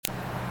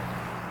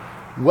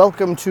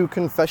Welcome to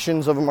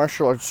Confessions of a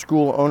Martial Arts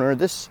School Owner.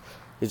 This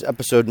is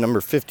episode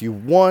number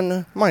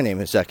 51. My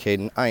name is Zach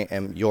Hayden. I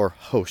am your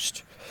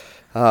host.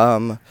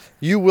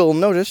 You will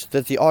notice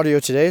that the audio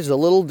today is a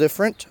little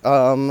different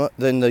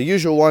than the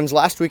usual ones.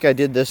 Last week I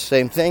did this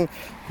same thing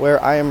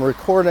where I am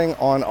recording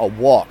on a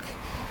walk.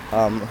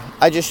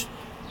 It's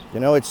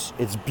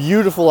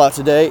beautiful out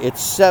today.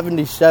 It's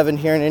 77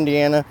 here in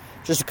Indiana.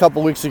 Just a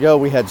couple weeks ago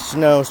we had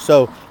snow,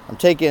 so I'm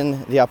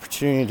taking the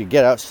opportunity to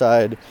get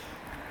outside,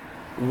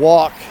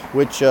 walk,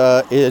 which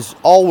is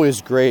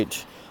always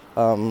great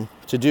to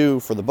do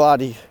for the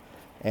body,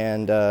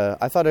 and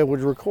I thought I would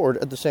record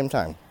at the same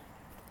time.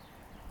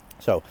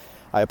 So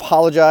I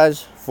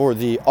apologize for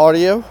the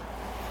audio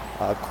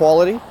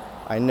quality.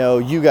 I know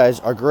you guys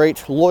are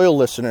great, loyal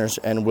listeners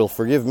and will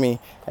forgive me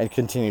and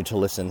continue to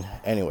listen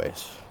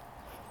anyways.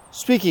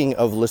 Speaking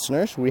of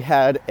listeners, we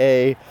had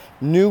a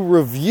new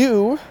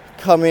review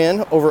come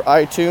in over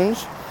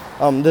iTunes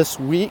this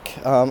week,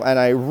 and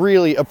I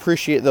really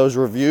appreciate those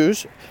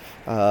reviews.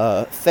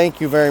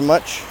 Thank you very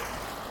much.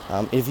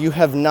 If you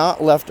have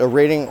not left a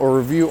rating or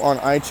review on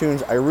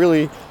iTunes, I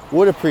really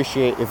would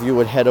appreciate if you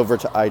would head over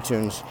to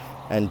iTunes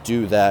and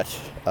do that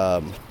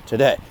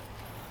today.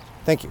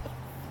 Thank you.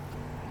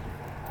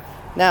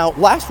 Now,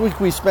 last week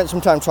we spent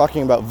some time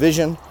talking about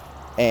vision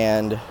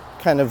and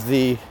kind of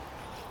the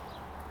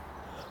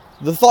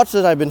thoughts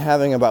that I've been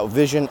having about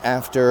vision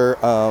after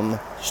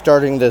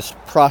starting this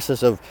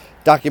process of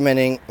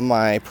documenting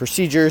my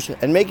procedures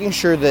and making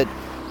sure that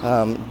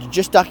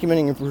just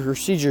documenting your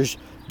procedures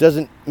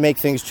doesn't make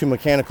things too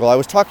mechanical. I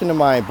was talking to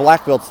my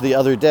black belts the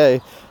other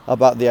day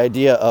about the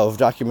idea of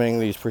documenting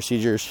these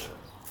procedures.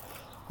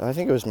 I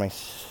think it was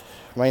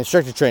my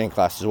instructor training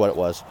class is what it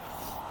was.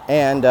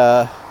 And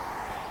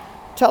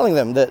telling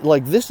them that,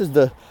 like, this is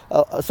the...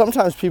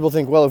 sometimes people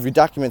think, well, if you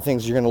document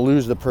things, you're going to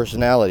lose the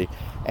personality.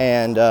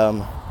 And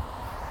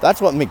that's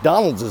what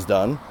McDonald's has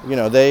done. You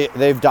know,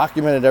 they've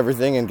documented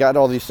everything and got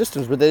all these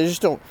systems, but they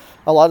just don't...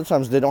 A lot of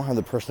times they don't have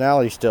the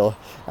personality still.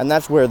 And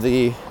that's where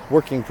the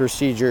working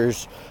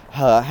procedures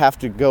have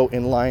to go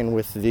in line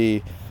with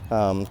the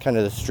kind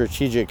of the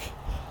strategic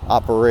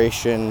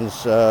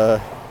operations, the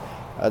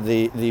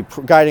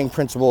guiding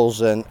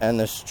principles and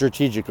the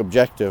strategic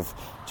objective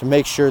to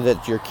make sure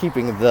that you're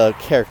keeping the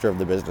character of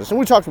the business. And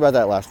we talked about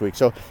that last week,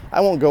 so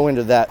I won't go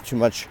into that too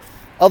much,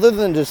 other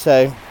than to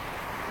say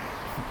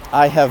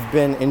I have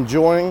been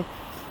enjoying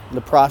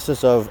the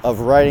process of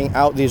writing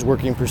out these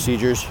working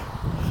procedures.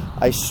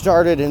 I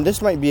started, and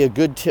this might be a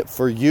good tip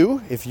for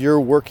you if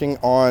you're working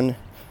on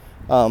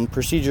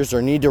procedures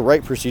or need to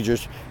write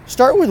procedures.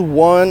 Start with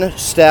one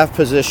staff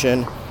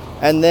position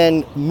and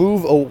then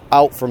move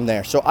out from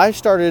there. So I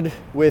started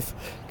with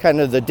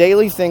kind of the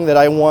daily thing that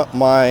I want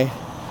my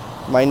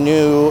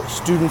new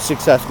student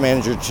success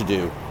manager to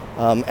do.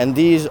 And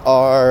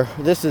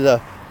this is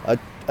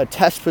a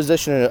test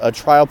position, a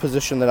trial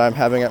position that I'm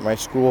having at my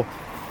school.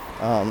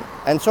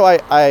 And so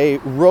I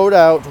wrote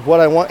out what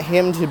I want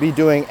him to be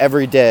doing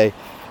every day.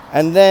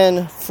 And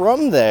then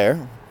from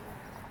there,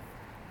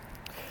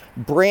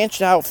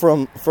 branched out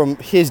from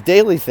his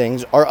daily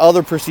things are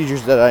other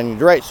procedures that I need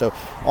to write. So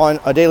on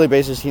a daily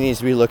basis, he needs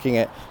to be looking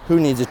at who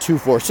needs a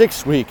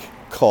 2-4-6 week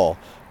call.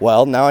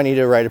 Well, now I need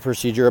to write a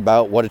procedure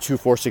about what a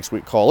 2-4-6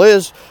 week call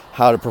is,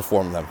 how to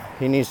perform them.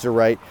 He needs to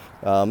write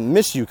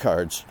miss-you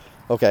cards.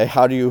 Okay,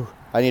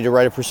 I need to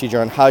write a procedure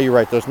on how you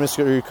write those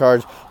miss-you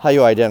cards, how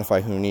you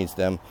identify who needs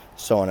them,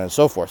 so on and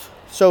so forth.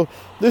 So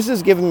this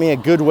has given me a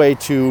good way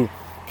to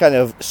kind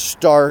of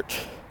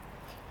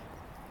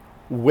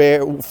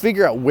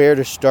figure out where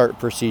to start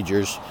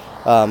procedures,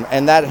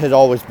 and that had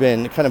always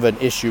been kind of an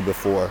issue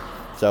before.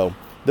 So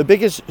the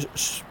biggest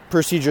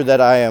procedure that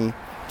I am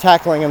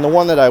tackling, and the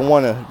one that I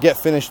want to get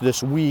finished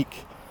this week,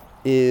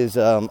 is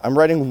I'm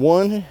writing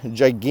one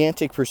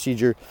gigantic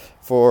procedure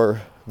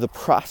for the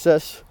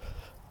process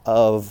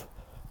of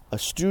a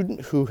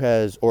student who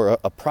has, or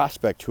a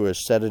prospect who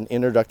has set an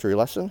introductory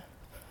lesson,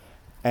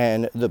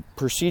 and the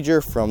procedure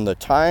from the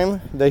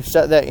time they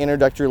set that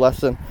introductory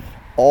lesson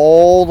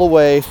all the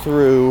way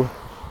through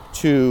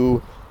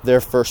to their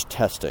first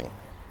testing.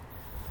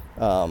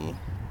 So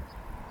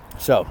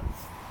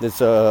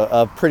it's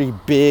a pretty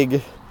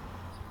big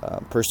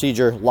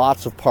procedure,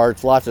 lots of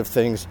parts, lots of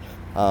things,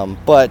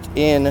 but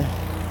in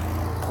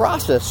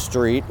Process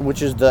Street,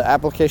 which is the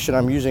application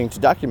I'm using to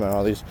document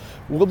all these,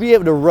 we'll be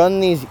able to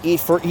run these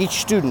for each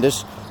student,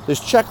 this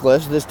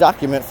checklist, this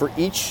document for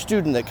each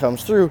student that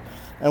comes through,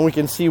 and we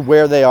can see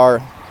where they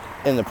are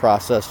in the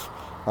process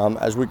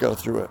as we go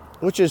through it,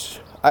 which is,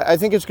 I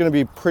think it's going to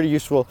be pretty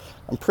useful.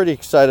 I'm pretty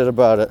excited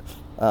about it.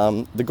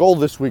 The goal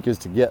this week is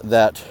to get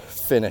that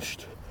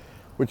finished,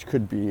 which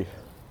could be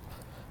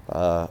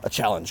a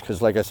challenge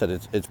because, like I said,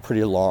 it's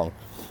pretty long.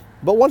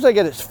 But once I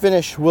get it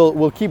finished,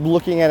 we'll keep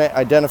looking at it,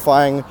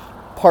 identifying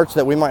parts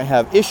that we might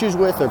have issues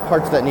with or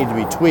parts that need to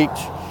be tweaked.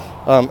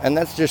 And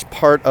that's just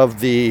part of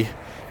the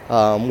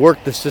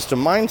work the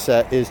system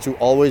mindset, is to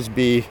always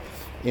be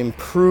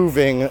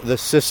improving the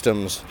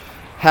systems.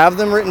 Have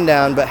them written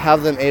down, but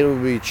have them able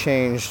to be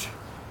changed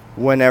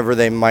whenever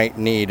they might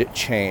need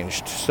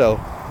changed. So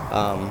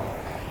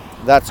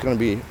that's going to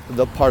be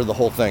the part of the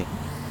whole thing.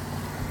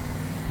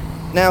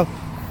 Now,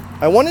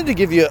 I wanted to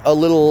give you a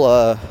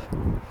little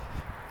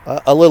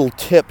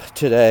tip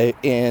today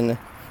in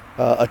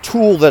a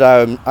tool that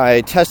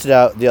I tested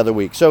out the other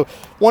week. So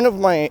one of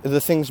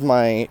the things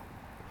my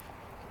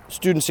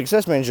student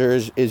success manager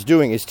is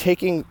doing is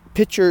taking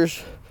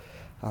pictures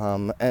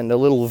and a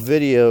little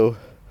video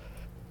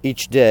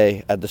each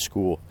day at the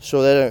school,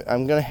 so that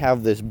I'm going to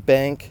have this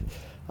bank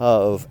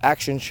of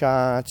action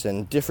shots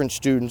and different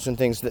students and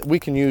things that we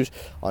can use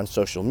on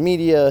social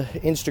media,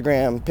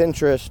 Instagram,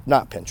 Pinterest.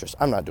 Not Pinterest.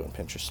 I'm not doing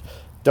Pinterest.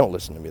 Don't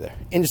listen to me there.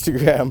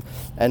 Instagram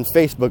and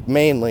Facebook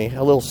mainly.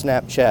 A little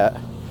Snapchat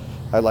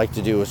I like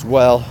to do as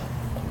well.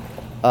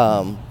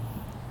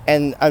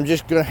 And I'm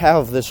just going to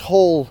have this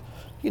whole,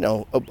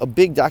 a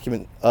big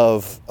document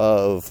or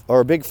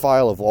a big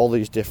file of all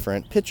these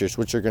different pictures,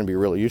 which are going to be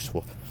really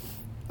useful,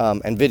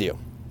 and video.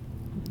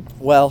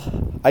 Well,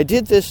 I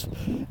did this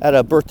at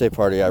a birthday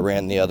party I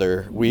ran the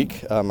other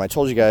week. I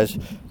told you guys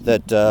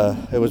that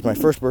it was my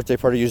first birthday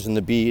party using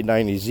the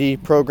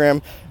B90Z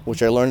program,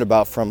 which I learned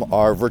about from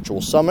our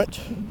virtual summit.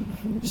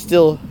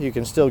 You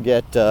can still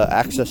get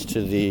access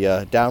to the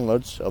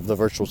downloads of the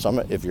virtual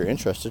summit if you're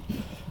interested.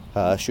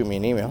 Shoot me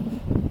an email.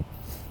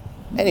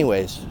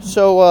 Anyways,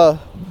 so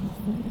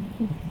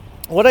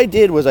what I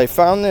did was I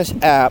found this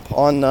app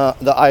on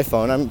the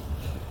iPhone. I'm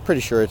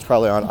pretty sure it's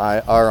probably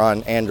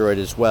on Android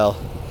as well.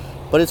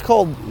 But it's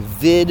called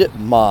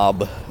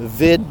VidMob.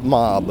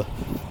 VidMob.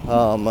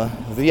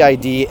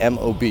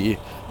 VidMob.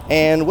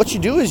 And what you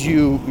do is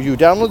you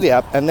download the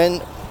app, and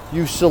then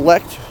you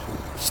select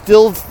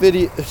still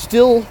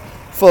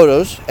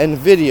photos and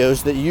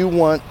videos that you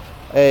want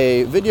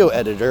a video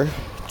editor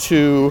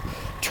to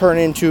turn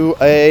into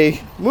a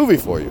movie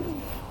for you.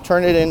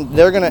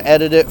 They're going to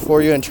edit it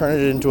for you and turn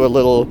it into a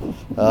little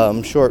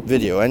short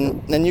video.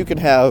 And then you can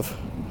have,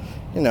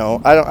 I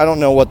don't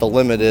know what the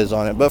limit is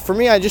on it, but for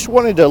me, I just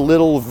wanted a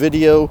little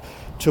video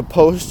to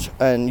post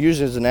and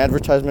use as an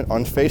advertisement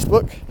on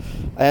Facebook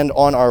and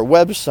on our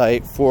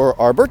website for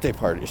our birthday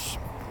parties.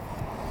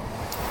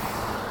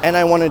 And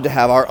I wanted to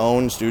have our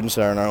own students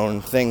and our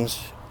own things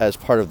as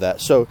part of that.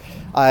 So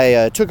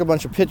I took a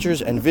bunch of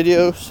pictures and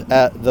videos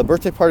at the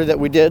birthday party that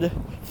we did,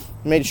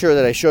 made sure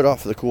that I showed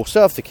off the cool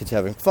stuff, the kids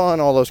having fun,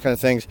 all those kind of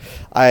things.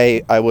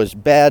 I was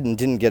bad and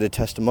didn't get a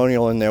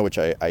testimonial in there, which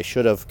I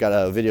should have got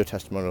a video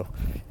testimonial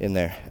in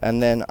there.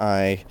 And then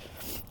I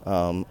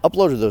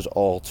uploaded those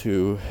all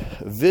to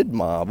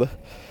VidMob,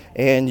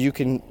 and you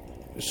can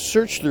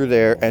search through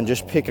there and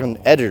just pick an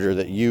editor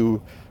that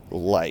you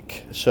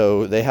like.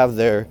 So they have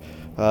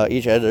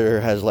each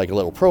editor has like a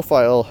little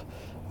profile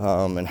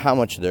and how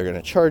much they're going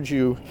to charge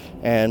you,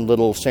 and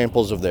little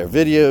samples of their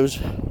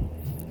videos,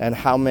 and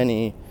how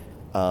many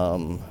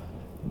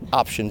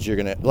options you're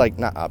going to,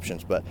 not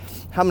options, but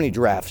how many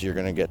drafts you're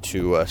going to get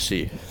to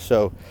see.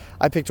 So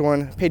I picked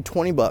one, paid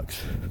 $20,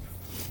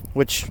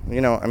 which,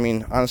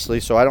 honestly,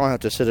 so I don't have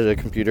to sit at a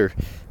computer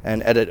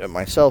and edit it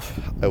myself.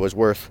 It was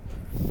worth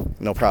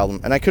no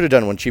problem. And I could have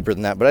done one cheaper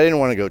than that, but I didn't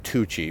want to go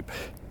too cheap.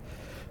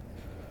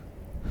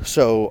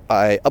 So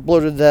I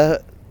uploaded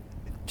that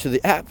to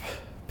the app,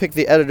 picked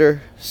the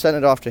editor, sent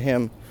it off to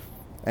him,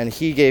 and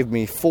he gave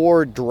me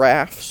 4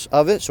 drafts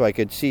of it so I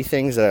could see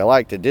things that I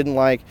liked and didn't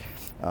like,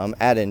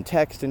 add in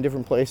text in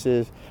different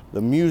places,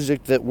 the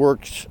music that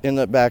works in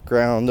the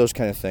background, those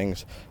kind of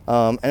things.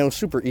 And it was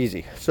super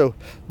easy. So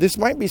this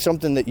might be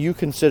something that you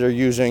consider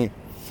using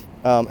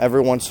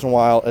every once in a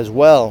while as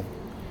well,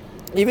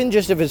 even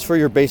just if it's for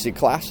your basic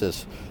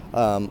classes,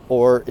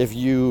 or if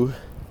you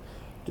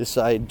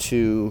decide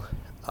to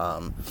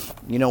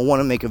want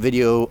to make a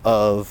video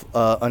of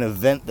an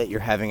event that you're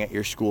having at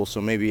your school.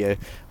 So maybe a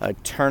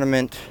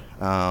tournament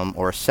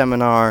or a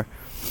seminar,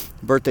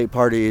 birthday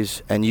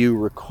parties, and you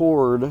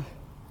record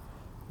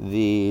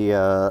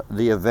the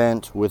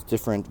event with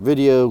different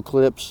video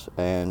clips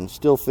and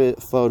still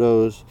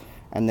photos.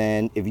 And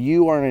then if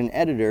you are an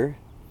editor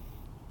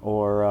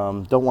or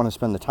don't want to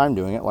spend the time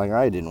doing it, like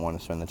I didn't want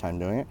to spend the time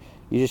doing it,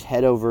 you just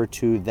head over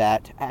to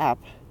that app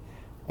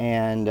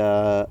and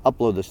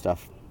upload the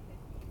stuff.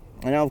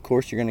 And now, of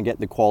course, you're going to get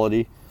the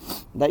quality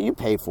that you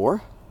pay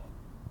for.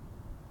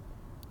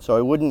 So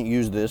I wouldn't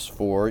use this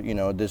for,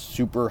 this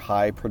super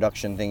high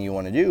production thing you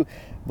want to do.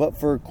 But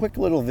for quick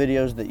little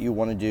videos that you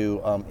want to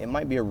do, it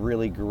might be a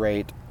really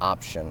great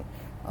option.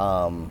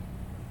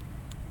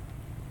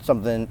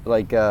 Something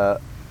like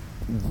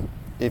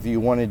if you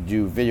want to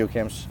do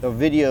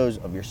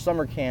videos of your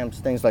summer camps,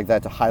 things like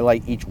that, to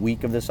highlight each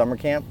week of the summer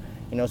camp,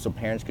 so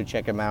parents could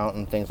check them out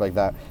and things like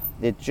that.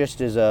 It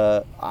just is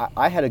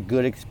I had a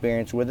good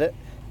experience with it.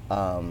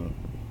 I've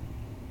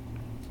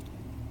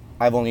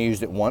only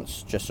used it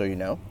once, just so you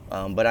know.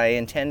 But I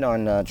intend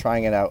on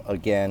trying it out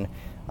again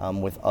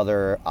with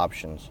other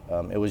options.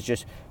 It was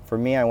just, for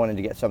me, I wanted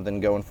to get something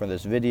going for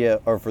this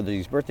video, or for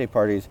these birthday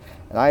parties,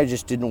 and I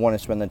just didn't want to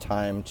spend the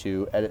time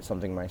to edit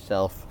something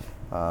myself.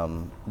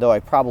 Though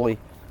I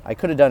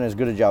could have done as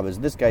good a job as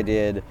this guy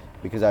did,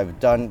 because I've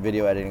done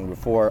video editing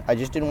before. I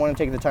just didn't want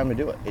to take the time to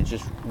do it. It's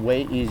just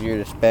way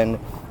easier to spend,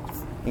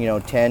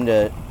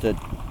 $10 to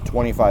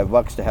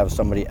 $25 to have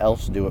somebody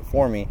else do it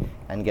for me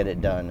and get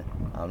it done,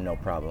 no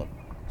problem.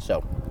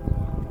 So,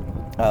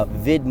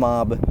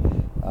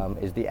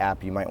 VidMob is the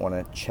app. You might want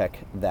to check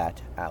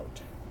that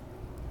out.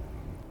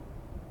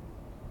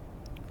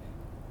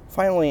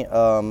 Finally,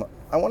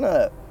 I want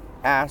to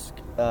ask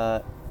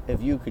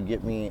if you could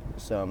get me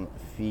some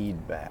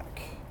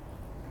feedback.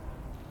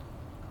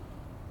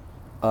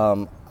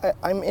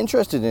 I'm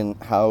interested in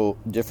how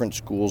different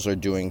schools are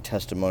doing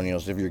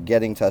testimonials. If you're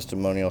getting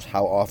testimonials,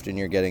 how often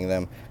you're getting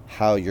them,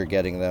 how you're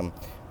getting them.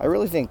 I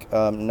really think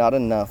not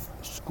enough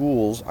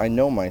schools, I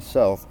know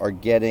myself, are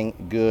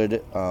getting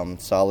good,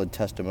 solid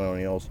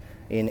testimonials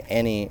in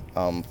any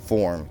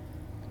form.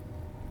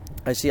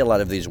 I see a lot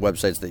of these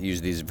websites that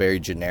use these very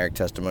generic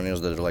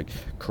testimonials that are like,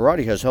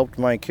 karate has helped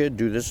my kid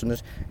do this and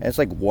this. And it's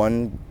like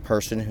one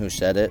person who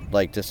said it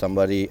like to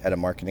somebody at a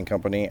marketing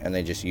company, and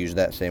they just use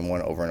that same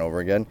one over and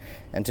over again.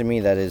 And to me,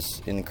 that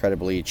is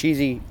incredibly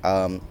cheesy.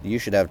 You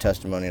should have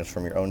testimonials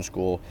from your own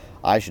school.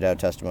 I should have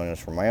testimonials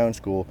from my own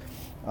school.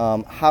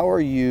 How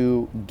are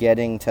you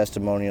getting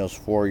testimonials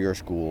for your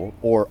school,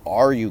 or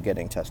are you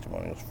getting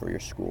testimonials for your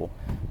school?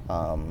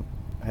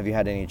 Have you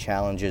had any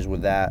challenges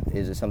with that?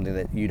 Is it something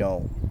that you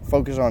don't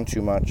focus on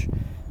too much?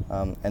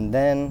 And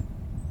then,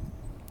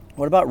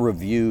 what about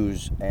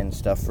reviews and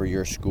stuff for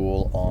your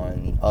school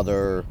on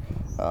other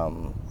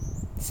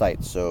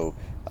sites? So,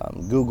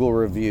 Google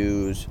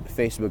reviews,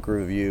 Facebook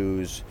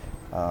reviews,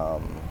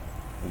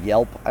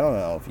 Yelp. I don't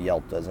know if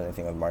Yelp does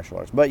anything with martial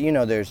arts, but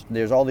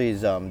there's all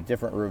these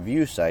different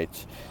review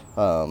sites.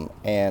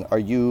 And are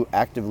you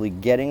actively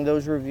getting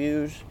those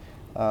reviews?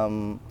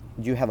 Do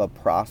you have a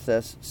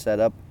process set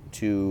up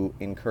to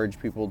encourage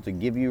people to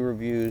give you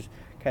reviews?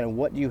 Kind of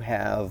what do you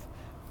have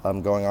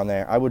going on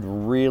there? I would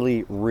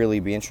really, really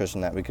be interested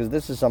in that, because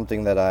this is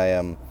something that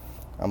I'm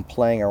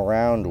playing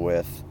around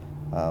with.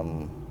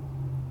 Playing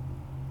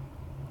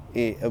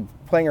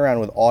around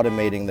with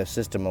automating the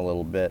system a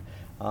little bit.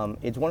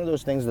 It's one of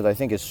those things that I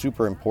think is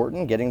super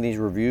important, getting these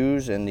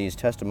reviews and these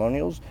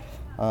testimonials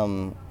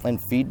and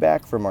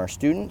feedback from our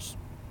students.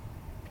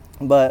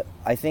 But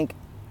I think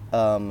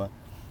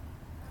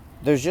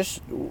there's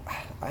just,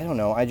 I don't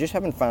know, I just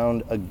haven't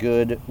found a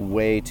good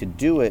way to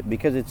do it,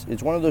 because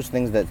it's one of those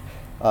things that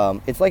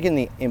it's like in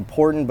the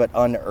important but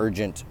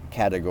unurgent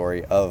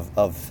category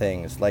of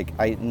things. Like,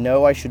 I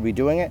know I should be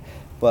doing it,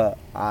 but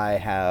I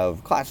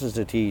have classes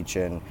to teach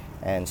and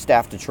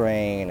staff to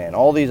train and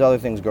all these other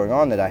things going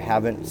on that I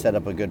haven't set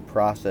up a good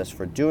process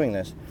for doing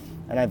this.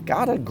 And I've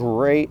got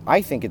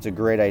I think it's a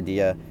great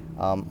idea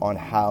on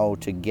how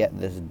to get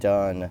this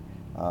done.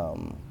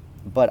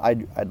 But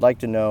I'd like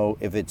to know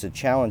if it's a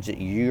challenge that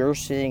you're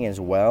seeing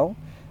as well,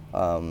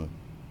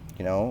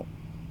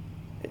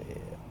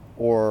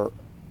 or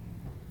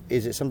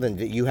is it something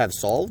that you have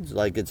solved?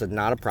 Like, it's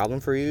not a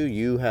problem for you.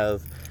 You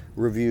have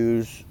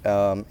reviews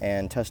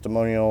and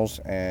testimonials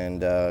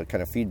and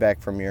kind of feedback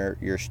from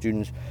your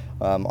students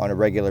on a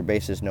regular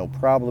basis, no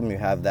problem. You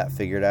have that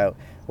figured out.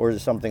 Or is it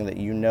something that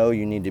you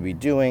need to be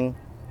doing,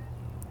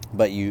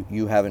 but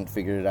you haven't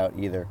figured it out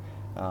either?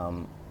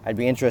 I'd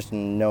be interested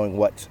in knowing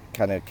what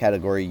kind of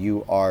category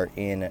you are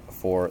in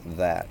for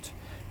that.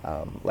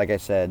 Like I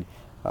said,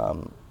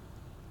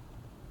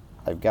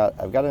 I've got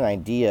an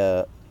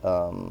idea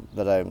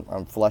that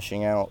I'm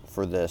fleshing out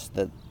for this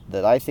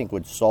that I think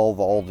would solve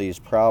all these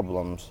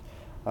problems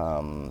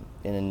in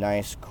a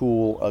nice,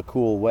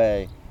 cool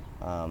way.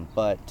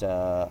 But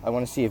I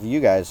want to see if you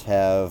guys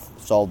have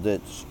solved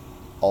it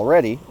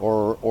already,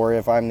 or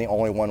if I'm the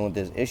only one with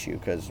this issue,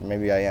 because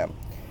maybe I am.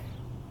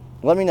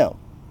 Let me know.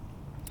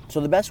 So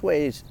the best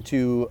ways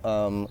to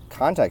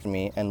contact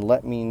me and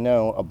let me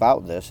know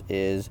about this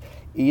is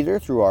either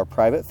through our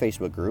private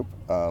Facebook group.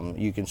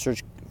 You can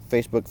search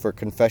Facebook for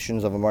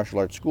Confessions of a Martial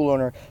Arts School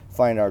Owner,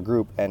 find our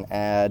group and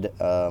add,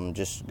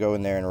 just go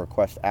in there and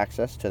request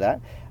access to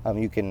that.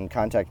 You can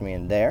contact me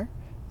in there.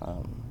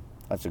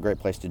 That's a great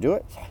place to do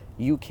it.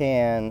 You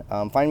can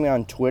find me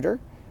on Twitter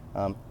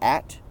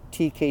at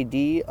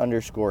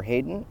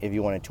TKD_Hayden. If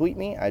you want to tweet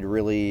me, I'd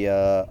really,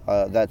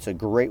 that's a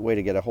great way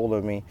to get a hold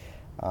of me.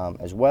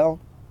 As well,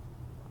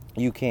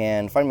 you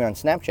can find me on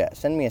Snapchat.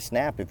 Send me a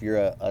snap if you're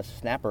a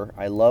snapper.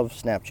 I love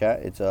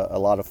Snapchat. It's a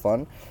lot of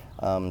fun.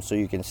 So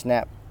you can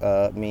snap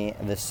me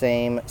the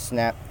same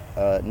snap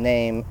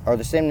name, or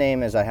the same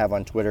name as I have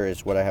on Twitter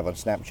is what I have on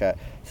Snapchat.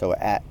 So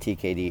at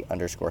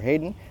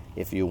TKD_Hayden.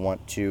 If you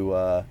want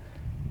to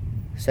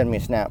send me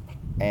a snap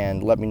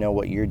and let me know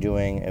what you're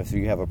doing, if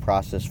you have a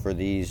process for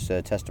these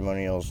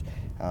testimonials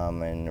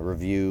and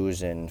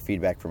reviews and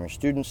feedback from your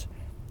students.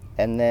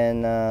 And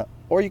then,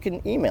 or you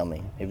can email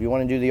me. If you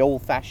want to do the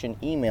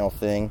old-fashioned email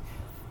thing,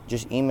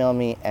 just email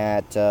me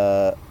at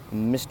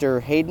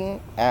Mr. Hayden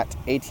at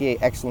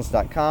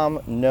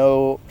ataexcellence.com.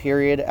 No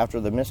period after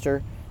the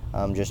Mr.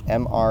 Just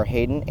Mr.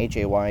 Hayden,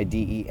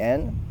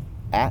 Hayden,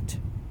 at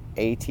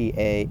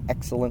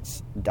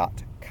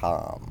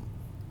ataexcellence.com.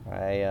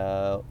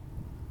 I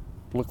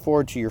look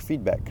forward to your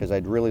feedback, because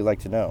I'd really like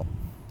to know.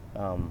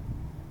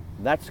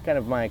 that's kind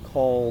of my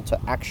call to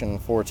action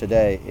for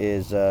today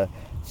is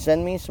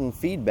send me some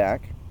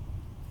feedback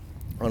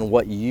on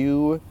what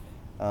you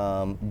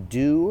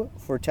do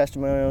for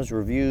testimonials,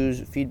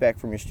 reviews, feedback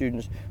from your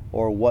students,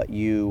 or what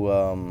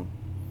you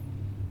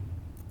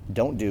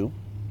don't do.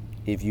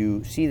 If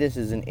you see this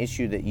as an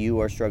issue that you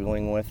are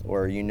struggling with,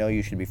 or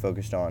you should be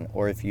focused on,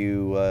 or if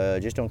you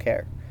just don't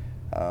care,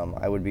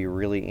 I would be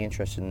really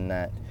interested in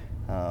that.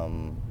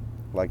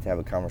 Like to have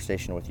a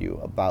conversation with you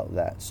about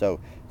that. So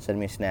send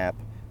me a snap,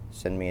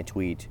 send me a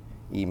tweet,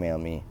 email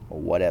me,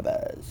 or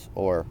whatever,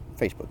 or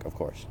Facebook, of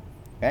course.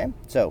 Okay,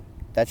 so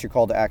that's your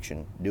call to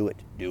action. Do it,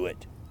 do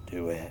it,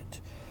 do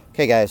it.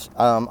 Okay, guys,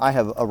 I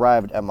have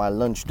arrived at my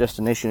lunch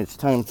destination. It's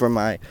time for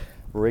my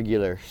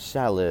regular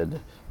salad.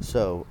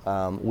 So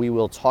we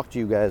will talk to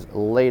you guys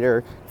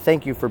later.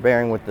 Thank you for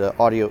bearing with the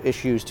audio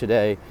issues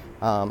today.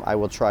 I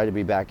will try to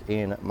be back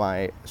in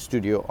my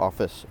studio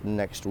office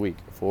next week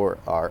for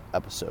our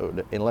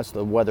episode, unless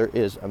the weather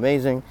is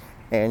amazing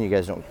and you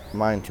guys don't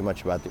mind too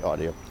much about the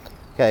audio.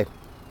 Okay,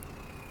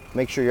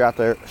 make sure you're out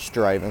there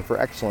striving for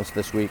excellence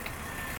this week.